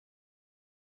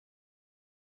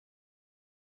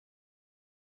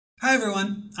Hi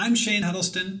everyone, I'm Shane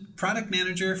Huddleston, Product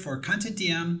Manager for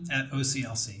CONTENTdm at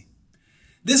OCLC.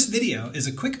 This video is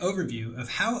a quick overview of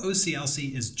how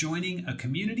OCLC is joining a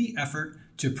community effort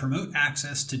to promote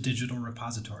access to digital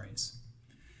repositories.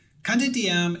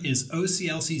 CONTENTdm is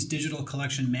OCLC's digital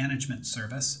collection management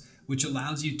service, which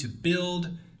allows you to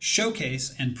build,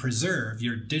 showcase, and preserve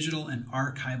your digital and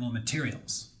archival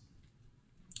materials.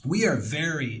 We are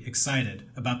very excited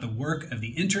about the work of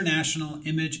the International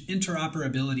Image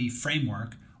Interoperability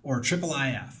Framework, or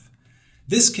IIIF.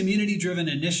 This community-driven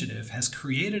initiative has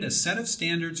created a set of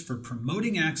standards for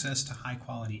promoting access to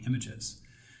high-quality images.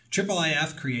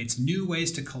 IIIF creates new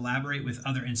ways to collaborate with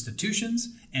other institutions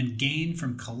and gain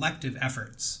from collective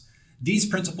efforts. These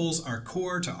principles are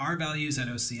core to our values at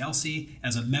OCLC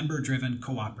as a member-driven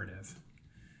cooperative.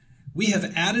 We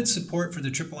have added support for the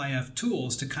IIIF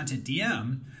tools to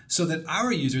CONTENTdm so that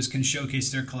our users can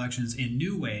showcase their collections in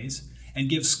new ways and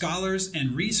give scholars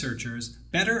and researchers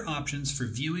better options for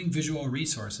viewing visual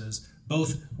resources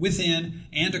both within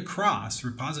and across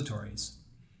repositories.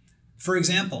 For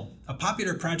example, a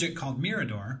popular project called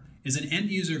Mirador is an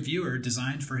end-user viewer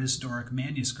designed for historic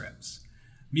manuscripts.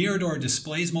 Mirador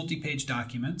displays multi-page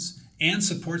documents and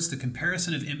supports the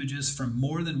comparison of images from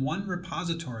more than one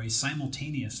repository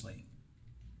simultaneously.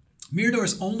 Mirador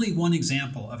is only one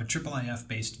example of a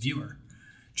IIIF-based viewer.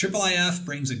 IIIF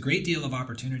brings a great deal of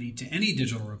opportunity to any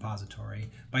digital repository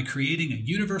by creating a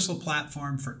universal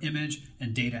platform for image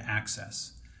and data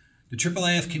access. The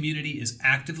IIIF community is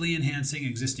actively enhancing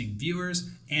existing viewers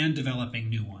and developing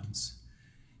new ones.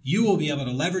 You will be able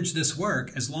to leverage this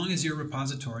work as long as your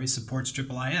repository supports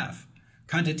IIIF.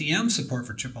 CONTENTdm support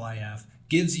for IIIF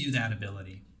gives you that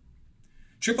ability.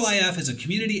 IIIF is a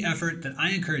community effort that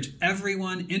I encourage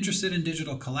everyone interested in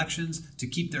digital collections to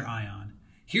keep their eye on.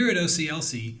 Here at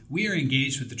OCLC, we are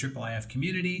engaged with the IIIF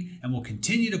community and will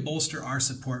continue to bolster our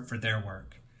support for their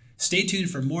work. Stay tuned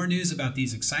for more news about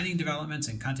these exciting developments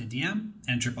in CONTENTdm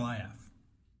and IIIF.